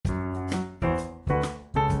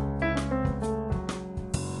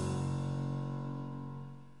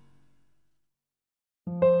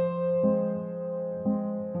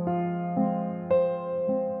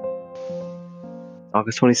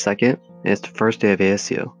August 22nd, and it's the first day of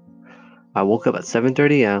ASU. I woke up at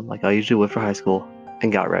 7:30 a.m. like I usually would for high school,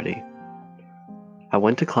 and got ready. I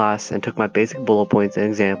went to class and took my basic bullet points and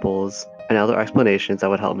examples and other explanations that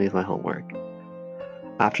would help me with my homework.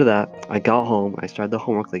 After that, I got home and I started the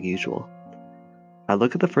homework like usual. I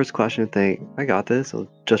look at the first question and think, I got this, it'll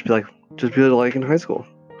just be like in high school.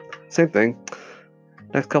 Same thing.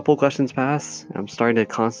 Next couple questions pass, and I'm starting to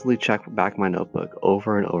constantly check back my notebook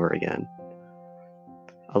over and over again.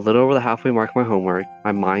 A little over the halfway mark of my homework,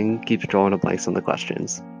 my mind keeps drawing a blanks on the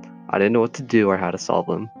questions. I didn't know what to do or how to solve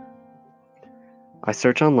them. I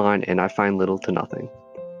search online and I find little to nothing.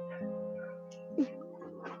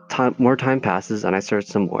 More time passes and I search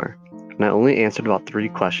some more, and I only answered about 3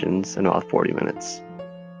 questions in about 40 minutes.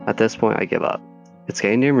 At this point, I give up. It's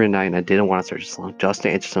getting near midnight and I didn't want to search as long just to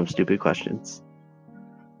answer some stupid questions.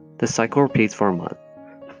 This cycle repeats for a month.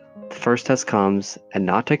 The first test comes, and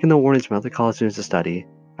not taking the warnings from other college students to study,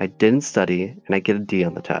 I didn't study and I get a D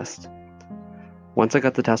on the test. Once I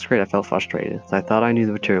got the test grade, I felt frustrated, as I thought I knew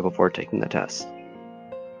the material before taking the test.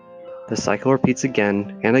 The cycle repeats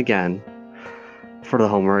again and again for the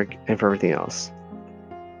homework and for everything else.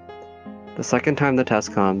 The second time the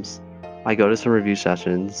test comes, I go to some review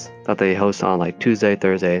sessions that they host on like Tuesday,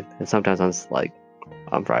 Thursday, and sometimes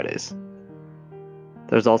on Fridays.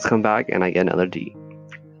 The results come back and I get another D.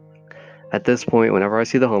 At this point, whenever I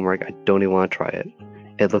see the homework, I don't even want to try it.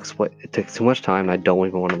 It takes too much time and I don't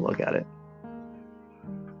even want to look at it.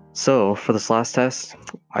 So for this last test,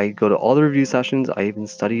 I go to all the review sessions. I even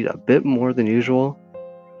studied a bit more than usual,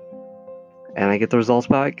 and I get the results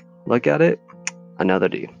back, look at it, another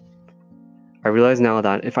D. I realize now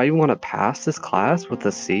that if I even want to pass this class with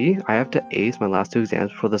a C, I have to ace my last 2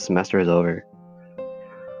 exams before the semester is over.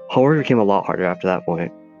 Homework became a lot harder after that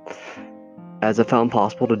point, as it felt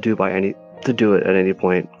impossible to do it at any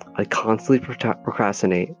point. I constantly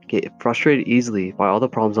procrastinate, get frustrated easily by all the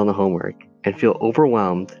problems on the homework, and feel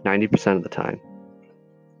overwhelmed 90% of the time.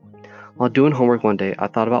 While doing homework one day, I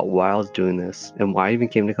thought about why I was doing this and why I even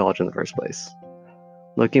came to college in the first place.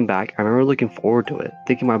 Looking back, I remember looking forward to it,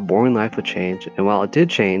 thinking my boring life would change, and while it did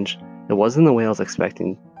change, it wasn't the way I was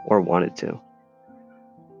expecting or wanted to.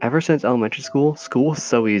 Ever since elementary school was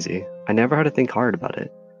so easy. I never had to think hard about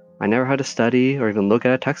it. I never had to study or even look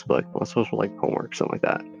at a textbook, unless it was for like homework, something like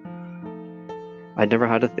that. I never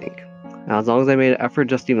had to think. And as long as I made an effort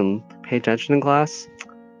just to even pay attention in class,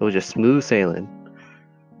 it was just smooth sailing.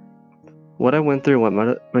 What I went through and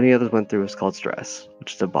what many others went through is called stress,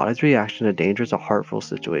 which is the body's reaction to dangerous or hurtful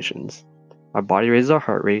situations. Our body raises our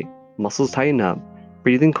heart rate, muscles tighten up,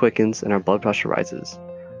 breathing quickens, and our blood pressure rises.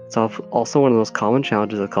 It's also one of the most common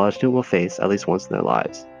challenges a college student will face at least once in their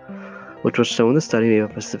lives, which was shown in the study made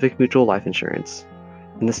by Pacific Mutual Life Insurance.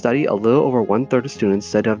 In the study, a little over 1/3 of students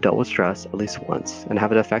said to have dealt with stress at least once and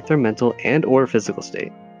have it affect their mental and/or physical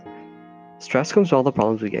state. Stress comes from all the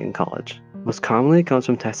problems we get in college. Most commonly, it comes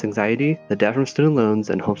from test anxiety, the debt from student loans,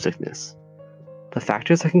 and homesickness. The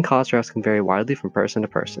factors that can cause stress can vary widely from person to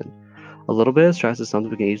person. A little bit of stress is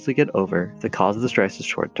something we can easily get over if the cause of the stress is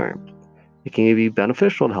short term. It can be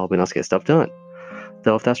beneficial to helping us get stuff done.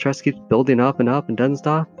 Though if that stress keeps building up and doesn't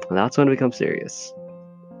stop, that's when it becomes serious.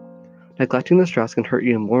 Neglecting the stress can hurt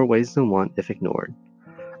you in more ways than one if ignored.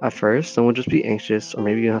 At first, someone will just be anxious or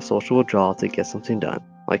maybe even have social withdrawal to get something done,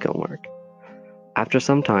 like homework. After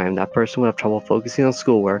some time, that person will have trouble focusing on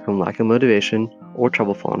schoolwork from lack of motivation or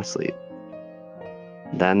trouble falling asleep.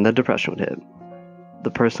 Then the depression would hit.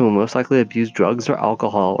 The person will most likely abuse drugs or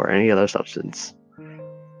alcohol or any other substance.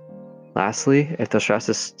 Lastly, if the stress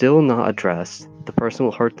is still not addressed, the person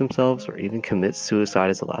will hurt themselves or even commit suicide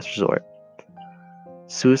as a last resort.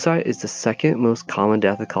 Suicide is the second most common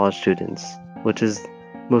death of college students, which is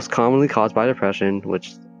most commonly caused by depression,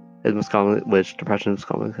 which depression is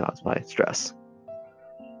commonly caused by stress.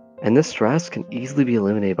 And this stress can easily be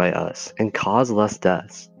eliminated by us and cause less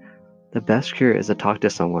deaths. The best cure is to talk to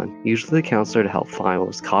someone, usually a counselor, to help find what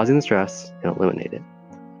was causing the stress and eliminate it.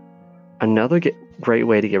 Another great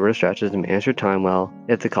way to get rid of stress is to manage your time well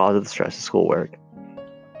if the cause of the stress is schoolwork.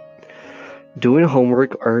 Doing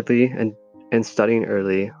homework early and studying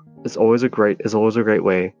early is always a great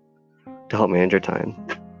way to help manage your time,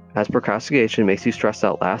 as procrastination makes you stress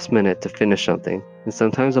out last minute to finish something, and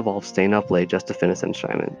sometimes involves staying up late just to finish an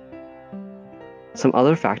assignment. Some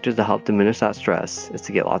other factors to help diminish that stress is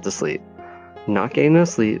to get lots of sleep. Not getting enough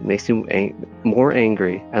sleep makes you more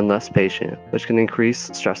angry and less patient, which can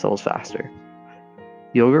increase stress levels faster.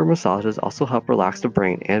 Yoga or massages also help relax the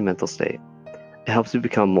brain and mental state. It helps you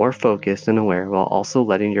become more focused and aware while also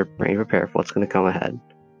letting your brain prepare for what's going to come ahead.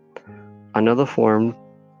 Another form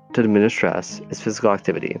to diminish stress is physical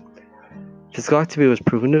activity. Physical activity was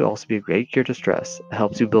proven to also be a great cure to stress. It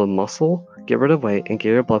helps you build muscle, get rid of weight, and get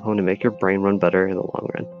your blood flowing to make your brain run better in the long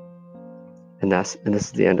run. And this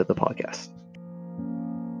is the end of the podcast.